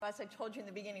as I told you in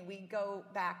the beginning, we go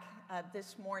back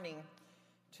this morning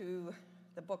to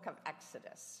the book of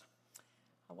Exodus.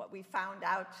 What we found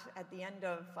out at the end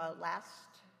of last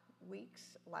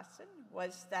week's lesson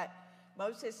was that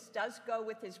Moses does go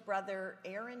with his brother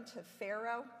Aaron to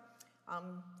Pharaoh,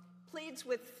 pleads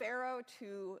with Pharaoh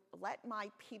to let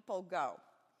my people go.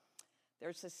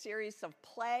 There's a series of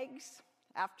plagues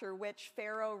after which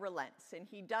Pharaoh relents, and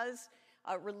he does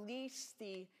release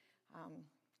the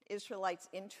Israelites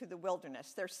into the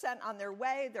wilderness. They're sent on their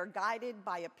way. They're guided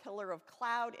by a pillar of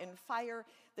cloud and fire.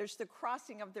 There's the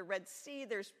crossing of the Red Sea.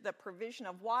 There's the provision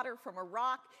of water from a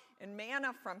rock and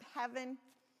manna from heaven.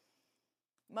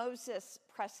 Moses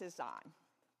presses on.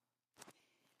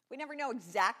 We never know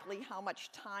exactly how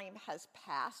much time has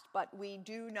passed, but we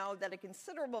do know that a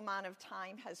considerable amount of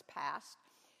time has passed.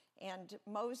 And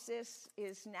Moses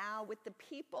is now with the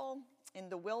people in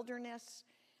the wilderness.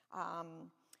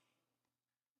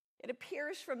 It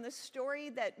appears from the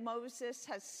story that Moses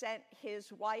has sent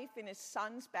his wife and his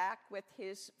sons back with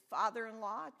his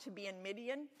father-in-law to be in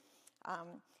Midian.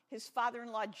 His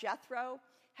father-in-law Jethro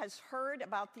has heard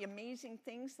about the amazing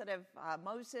things that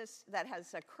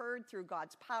has occurred through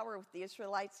God's power with the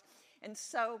Israelites. And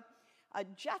so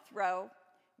Jethro,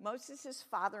 Moses'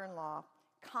 father-in-law,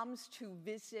 comes to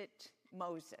visit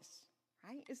Moses.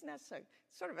 Right? Isn't that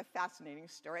sort of a fascinating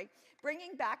story?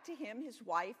 Bringing back to him his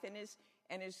wife and his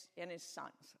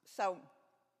sons. So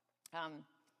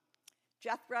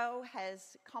Jethro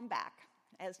has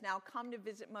now come to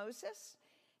visit Moses,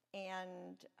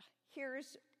 and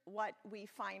here's what we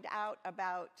find out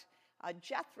about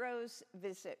Jethro's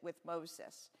visit with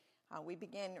Moses. We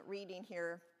begin reading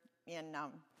here in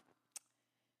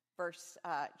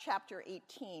chapter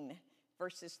 18,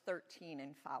 verses 13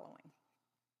 and following.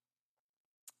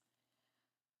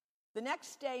 The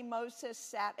next day Moses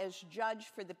sat as judge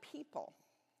for the people,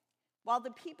 while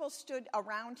the people stood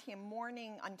around him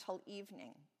mourning until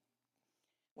evening.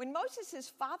 When Moses'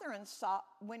 father-in-law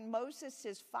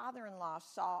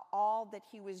saw all that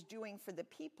he was doing for the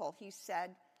people, he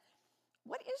said,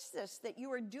 "What is this that you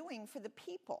are doing for the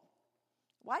people?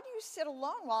 Why do you sit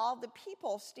alone while all the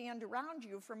people stand around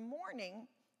you from morning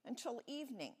until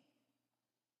evening?"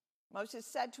 Moses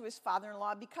said to his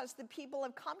father-in-law, "Because the people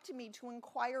have come to me to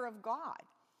inquire of God.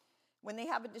 When they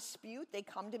have a dispute, they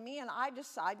come to me, and I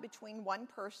decide between one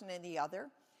person and the other,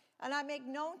 and I make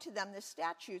known to them the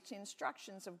statutes and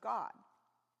instructions of God."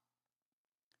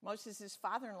 Moses'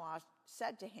 father-in-law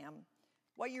said to him,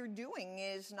 "What you're doing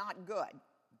is not good.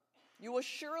 You will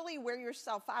surely wear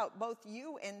yourself out, both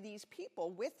you and these people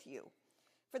with you.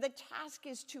 For the task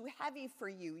is too heavy for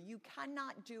you. You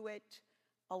cannot do it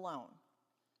alone.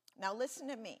 Now listen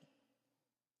to me.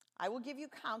 I will give you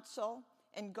counsel,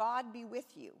 and God be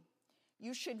with you.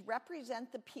 You should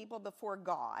represent the people before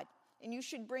God, and you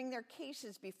should bring their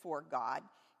cases before God,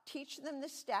 teach them the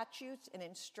statutes and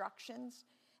instructions,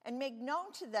 and make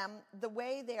known to them the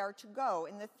way they are to go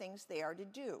and the things they are to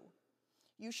do.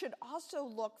 You should also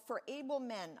look for able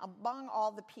men among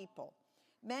all the people,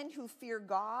 men who fear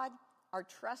God, are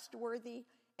trustworthy,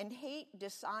 and hate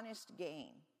dishonest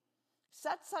gain.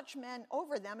 Set such men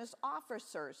over them as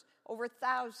officers, over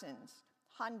thousands,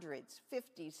 hundreds,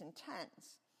 fifties, and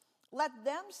tens. Let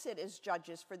them sit as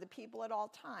judges for the people at all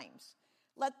times.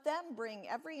 Let them bring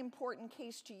every important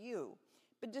case to you,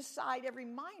 but decide every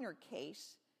minor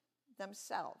case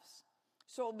themselves.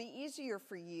 So it will be easier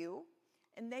for you,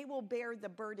 and they will bear the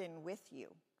burden with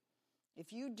you.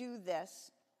 If you do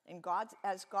this,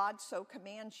 as God so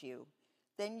commands you,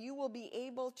 then you will be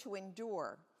able to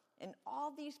endure, and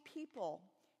all these people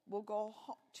will go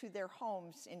to their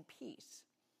homes in peace."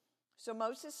 So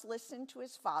Moses listened to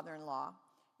his father-in-law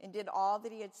and did all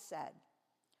that he had said.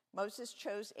 Moses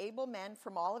chose able men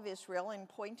from all of Israel and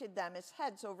appointed them as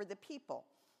heads over the people,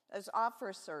 as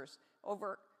officers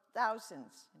over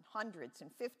thousands and hundreds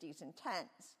and fifties and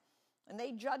tens. And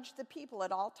they judged the people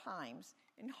at all times.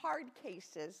 In hard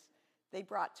cases, they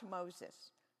brought to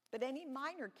Moses, but any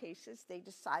minor cases they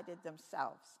decided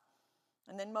themselves.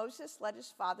 And then Moses let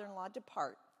his father-in-law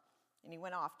depart, and he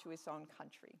went off to his own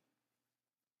country.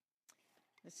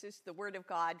 This is the word of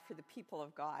God for the people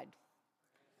of God.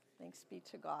 Thanks be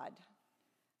to God.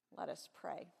 Let us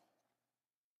pray.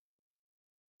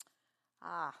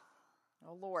 Oh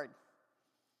Lord,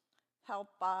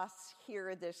 help us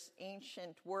hear this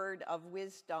ancient word of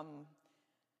wisdom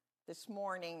this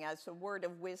morning as a word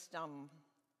of wisdom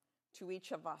to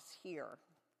each of us here.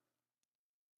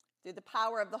 Through the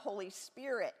power of the Holy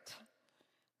Spirit,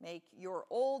 make your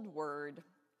old word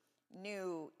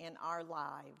new in our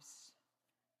lives.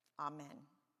 Amen.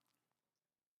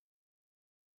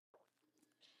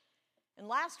 In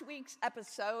last week's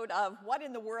episode of What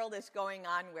in the World is Going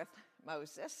On with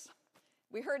Moses,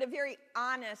 we heard a very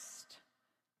honest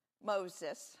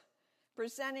Moses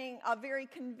presenting a very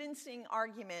convincing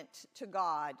argument to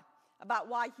God about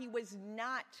why he was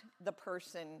not the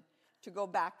person to go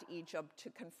back to Egypt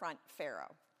to confront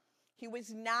Pharaoh. He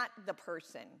was not the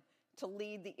person to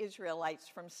lead the Israelites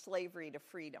from slavery to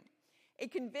freedom. A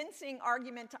convincing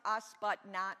argument to us, but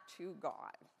not to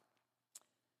God.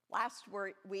 Last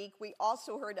week, we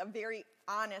also heard a very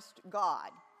honest God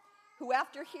who,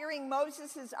 after hearing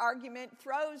Moses' argument,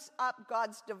 throws up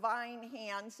God's divine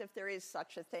hands, if there is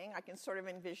such a thing. I can sort of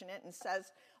envision it, and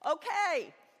says,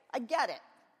 okay, I get it.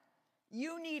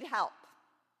 You need help.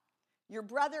 Your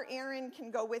brother Aaron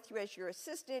can go with you as your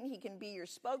assistant. He can be your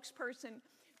spokesperson,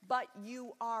 but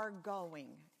you are going,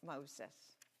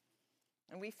 Moses.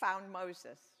 And we found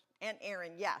Moses and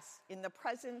Aaron, yes, in the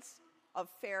presence of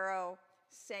Pharaoh,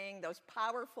 saying those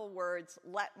powerful words,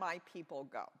 let my people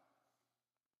go.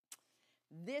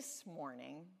 This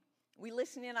morning, we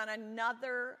listen in on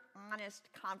another honest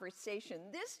conversation,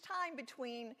 this time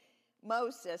between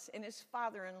Moses and his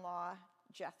father-in-law,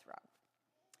 Jethro.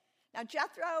 Now,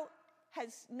 Jethro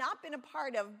has not been a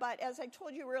part of, but as I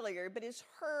told you earlier, but has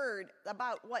heard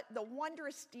about what the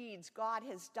wondrous deeds God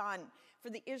has done for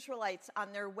the Israelites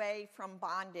on their way from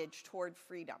bondage toward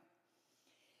freedom.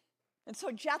 And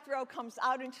so Jethro comes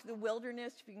out into the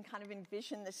wilderness, if you can kind of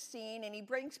envision the scene, and he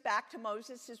brings back to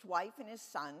Moses his wife and his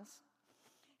sons.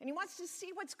 And he wants to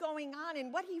see what's going on,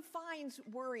 and what he finds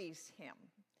worries him.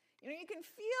 You know, you can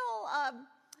feel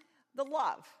the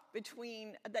love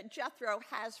that Jethro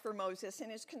has for Moses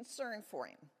and his concern for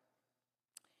him.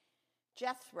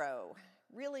 Jethro,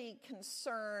 really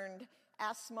concerned,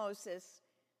 asks Moses,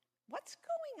 what's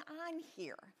going on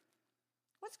here?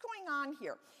 What's going on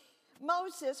here?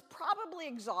 Moses, probably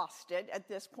exhausted at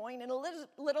this point and a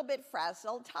little bit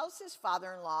frazzled, tells his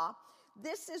father-in-law,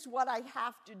 this is what I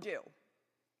have to do.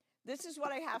 This is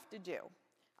what I have to do.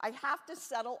 I have to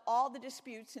settle all the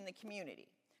disputes in the community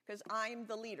because I'm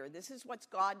the leader. This is what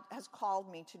God has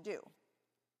called me to do.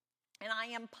 And I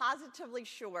am positively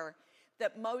sure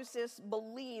that Moses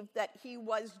believed that he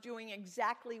was doing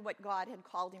exactly what God had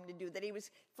called him to do, that he was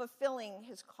fulfilling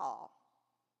his call.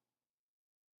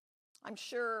 I'm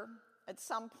sure at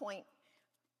some point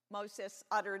Moses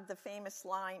uttered the famous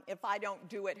line, if I don't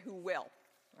do it, who will,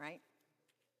 right?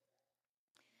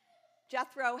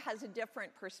 Jethro has a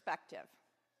different perspective.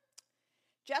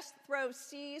 Jethro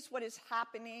sees what is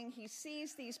happening. He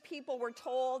sees these people. We're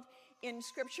told in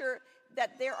Scripture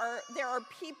that there are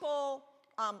people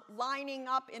lining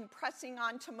up and pressing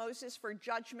on to Moses for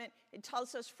judgment. It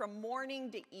tells us from morning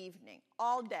to evening,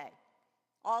 all day.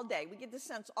 All day. We get the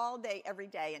sense all day, every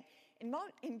day.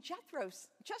 And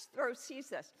Jethro sees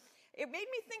this. It made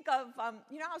me think of,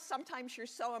 you know how sometimes you're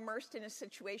so immersed in a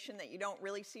situation that you don't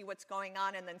really see what's going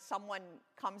on, and then someone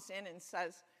comes in and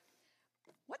says,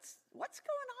 what's going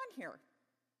on here?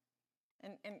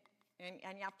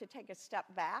 And you have to take a step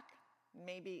back,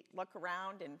 maybe look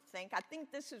around and think. I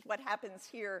think this is what happens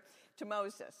here to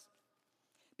Moses.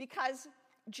 Because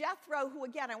Jethro, who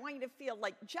again, I want you to feel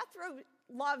like Jethro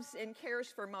loves and cares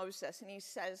for Moses, and he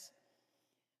says,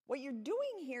 what you're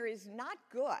doing here is not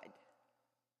good.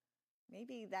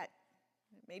 Maybe that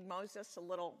made Moses a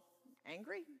little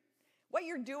angry. What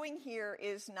you're doing here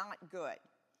is not good.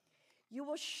 You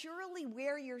will surely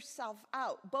wear yourself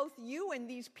out, both you and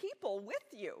these people with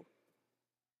you.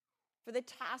 For the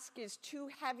task is too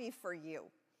heavy for you.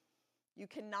 You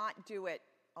cannot do it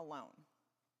alone.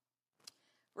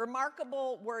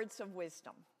 Remarkable words of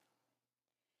wisdom.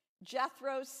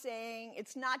 Jethro's saying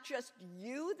it's not just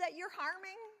you that you're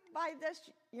harming by this,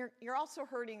 you're also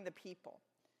hurting the people.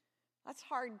 That's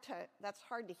hard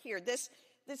to hear. This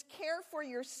care for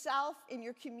yourself and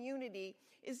your community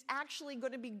is actually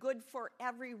going to be good for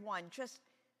everyone. Just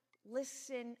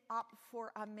listen up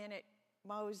for a minute,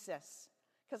 Moses,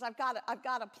 because I've got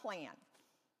a plan.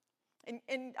 And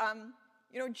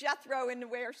you know, Jethro, in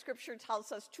where Scripture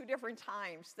tells us two different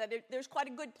times that there's quite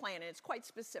a good plan, and it's quite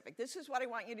specific. This is what I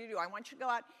want you to do. I want you to go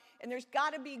out, and there's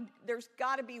got to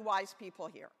be wise people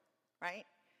here, right?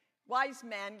 Wise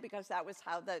men, because that was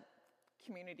how the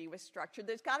community was structured.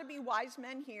 There's got to be wise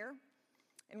men here,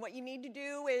 and what you need to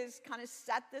do is kind of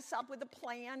set this up with a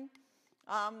plan.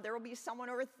 There will be someone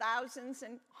over thousands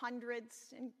and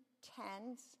hundreds and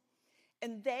tens,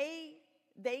 and they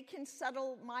can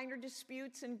settle minor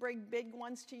disputes and bring big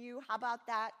ones to you. How about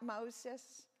that,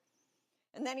 Moses?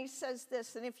 And then he says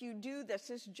this, and if you do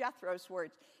this is Jethro's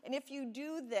words, and if you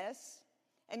do this,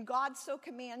 and God so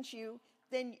commands you,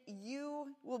 then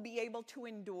you will be able to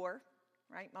endure,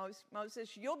 right?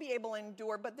 Moses, you'll be able to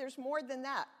endure, but there's more than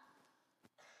that.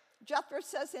 Jethro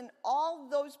says, and all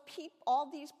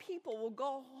these people will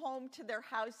go home to their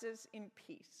houses in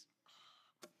peace.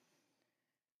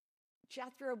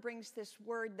 Jethro brings this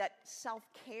word that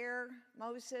self-care,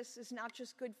 Moses, is not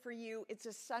just good for you, it's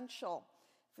essential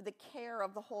for the care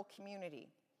of the whole community.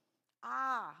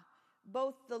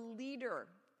 Both the leader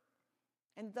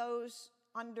and those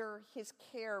under his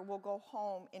care will go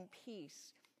home in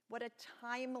peace. What a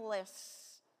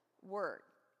timeless word.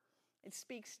 It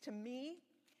speaks to me,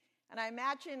 and I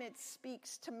imagine it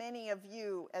speaks to many of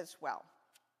you as well.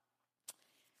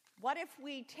 What if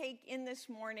we take in this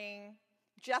morning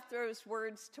Jethro's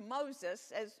words to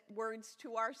Moses as words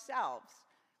to ourselves,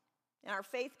 in our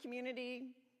faith community,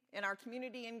 in our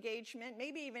community engagement,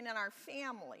 maybe even in our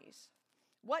families?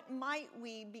 What might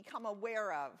we become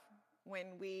aware of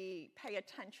when we pay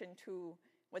attention to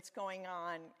what's going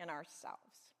on in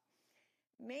ourselves?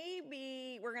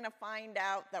 Maybe we're going to find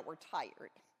out that we're tired,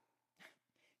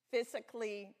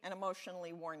 physically and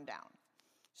emotionally worn down.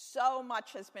 So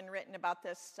much has been written about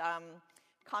this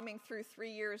coming through 3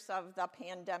 years of the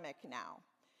pandemic now.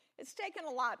 It's taken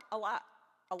a lot,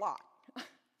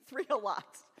 3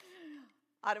 lots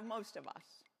out of most of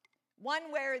us.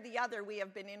 One way or the other, we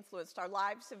have been influenced. Our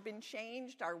lives have been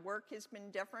changed. Our work has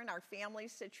been different. Our family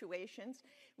situations.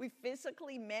 We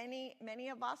physically, many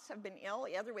of us have been ill,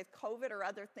 either with COVID or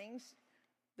other things.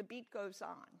 The beat goes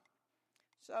on.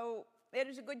 So it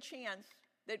is a good chance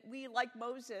that we, like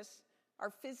Moses, are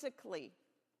physically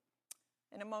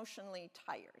and emotionally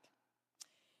tired.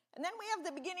 And then we have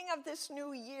the beginning of this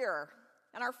new year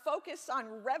and our focus on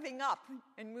revving up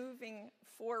and moving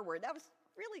forward. That was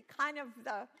really kind of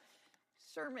the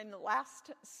sermon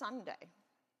last Sunday.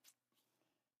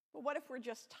 But what if we're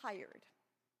just tired?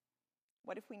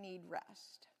 What if we need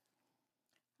rest?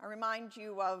 I remind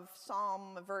you of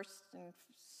verse in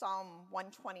Psalm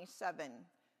 127.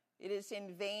 It is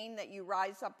in vain that you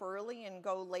rise up early and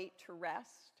go late to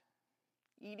rest,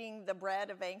 eating the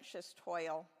bread of anxious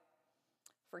toil,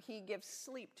 for he gives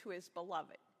sleep to his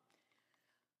beloved.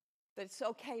 But it's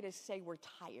okay to say we're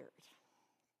tired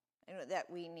and that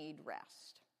we need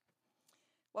rest.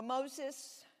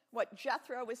 What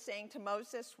Jethro was saying to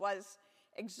Moses was,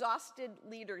 exhausted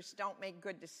leaders don't make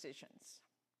good decisions.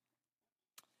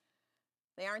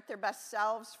 They aren't their best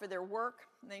selves for their work,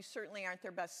 and they certainly aren't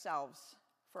their best selves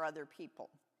for other people.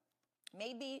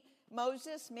 Maybe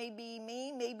Moses, maybe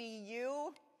me, maybe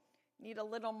you need a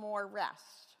little more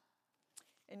rest.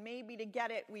 And maybe to get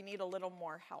it, we need a little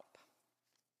more help.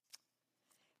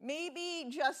 Maybe,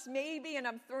 just maybe, and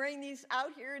I'm throwing these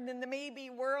out here in the maybe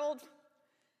world,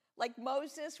 like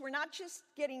Moses, we're not just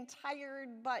getting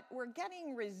tired, but we're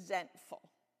getting resentful.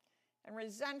 And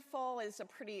resentful is a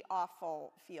pretty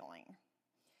awful feeling.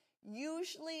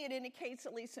 Usually it indicates,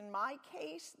 at least in my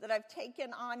case, that I've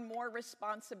taken on more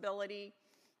responsibility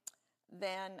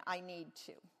than I need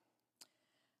to.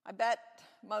 I bet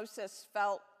Moses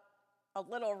felt a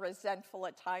little resentful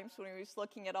at times when he was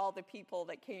looking at all the people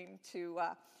that came to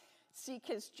seek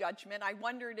his judgment. I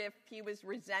wondered if he was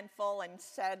resentful and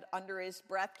said under his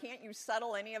breath, can't you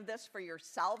settle any of this for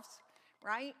yourselves,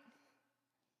 right?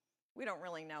 We don't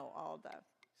really know all the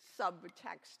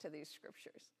subtext to these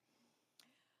scriptures.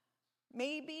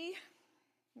 Maybe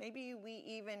we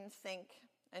even think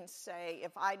and say,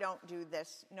 if I don't do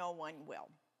this, no one will.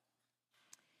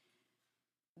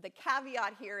 The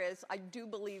caveat here is I do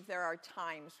believe there are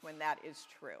times when that is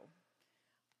true.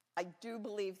 I do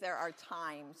believe there are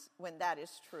times when that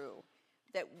is true.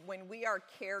 That when we are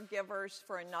caregivers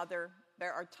for another,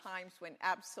 there are times when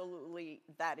absolutely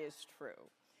that is true.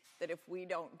 That if we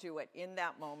don't do it in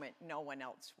that moment, no one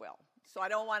else will. So I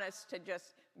don't want us to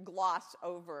just gloss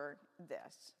over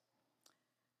this.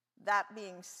 That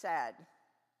being said,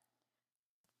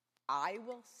 I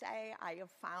will say I have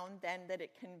found then that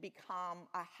it can become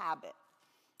a habit,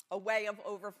 a way of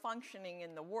over-functioning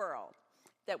in the world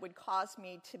that would cause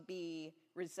me to be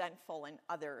resentful in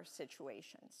other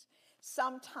situations.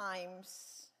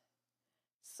 Sometimes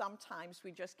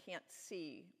we just can't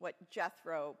see what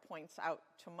Jethro points out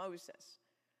to Moses.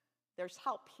 There's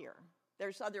help here.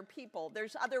 There's other people.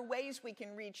 There's other ways we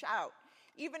can reach out.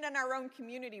 Even in our own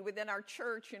community, within our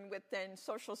church and within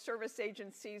social service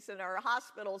agencies and our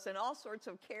hospitals and all sorts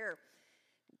of care,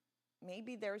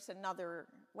 maybe there's another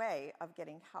way of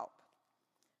getting help.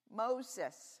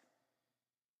 Moses,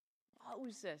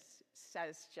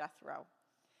 says Jethro.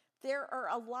 There are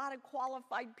a lot of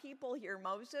qualified people here,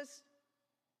 Moses.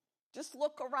 Just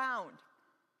look around.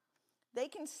 They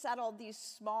can settle these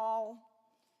small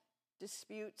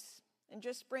disputes and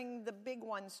just bring the big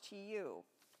ones to you.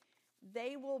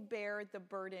 they will bear the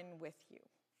burden with you.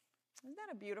 Isn't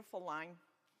that a beautiful line?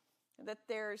 That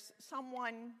there's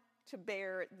someone to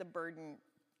bear the burden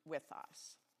with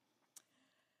us.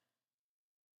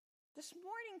 This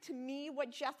morning, to me,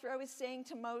 what Jethro is saying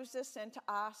to Moses and to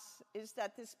us is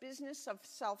that this business of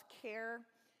self-care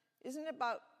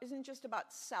isn't just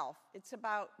about self. It's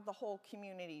about the whole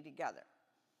community together.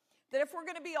 That if we're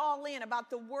going to be all in about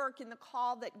the work and the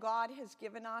call that God has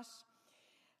given us,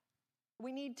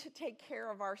 we need to take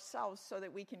care of ourselves so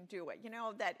that we can do it. You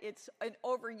know, that it's an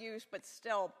overused but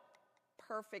still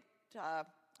perfect, I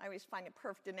always find a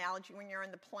perfect analogy when you're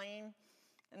in the plane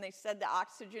and they said the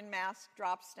oxygen mask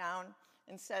drops down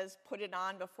and says, put it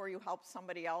on before you help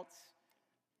somebody else.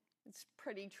 It's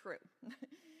pretty true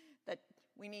that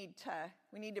we need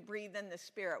to breathe in the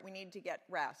Spirit. We need to get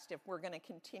rest if we're going to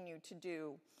continue to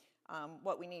do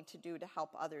what we need to do to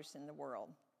help others in the world.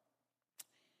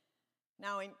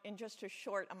 Now, in just a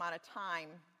short amount of time,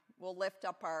 we'll lift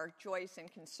up our joys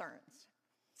and concerns.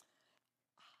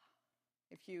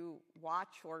 If you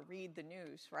watch or read the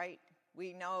news, right,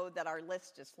 we know that our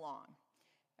list is long.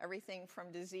 Everything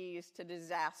from disease to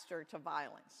disaster to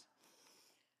violence.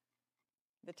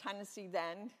 The tendency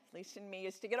then, at least in me,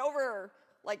 is to get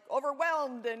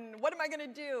overwhelmed and what am I going to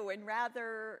do? And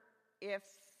rather, if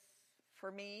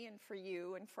for me and for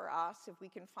you and for us, if we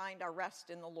can find our rest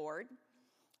in the Lord,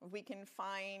 if we can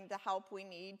find the help we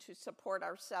need to support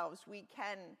ourselves, we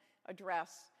can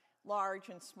address large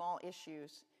and small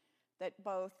issues that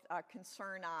both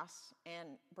concern us and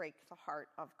break the heart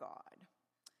of God.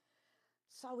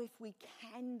 So if we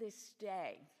can this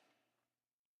day,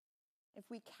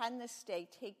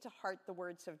 take to heart the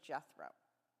words of Jethro.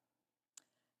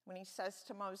 When he says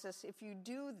to Moses, if you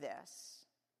do this,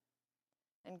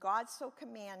 and God so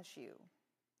commands you,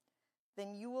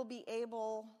 then you will be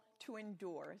able to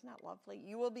endure. Isn't that lovely?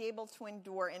 You will be able to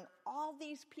endure, and all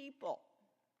these people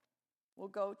will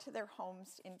go to their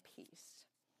homes in peace.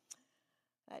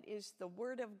 That is the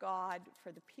word of God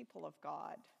for the people of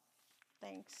God.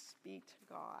 Thanks be to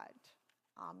God.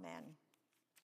 Amen.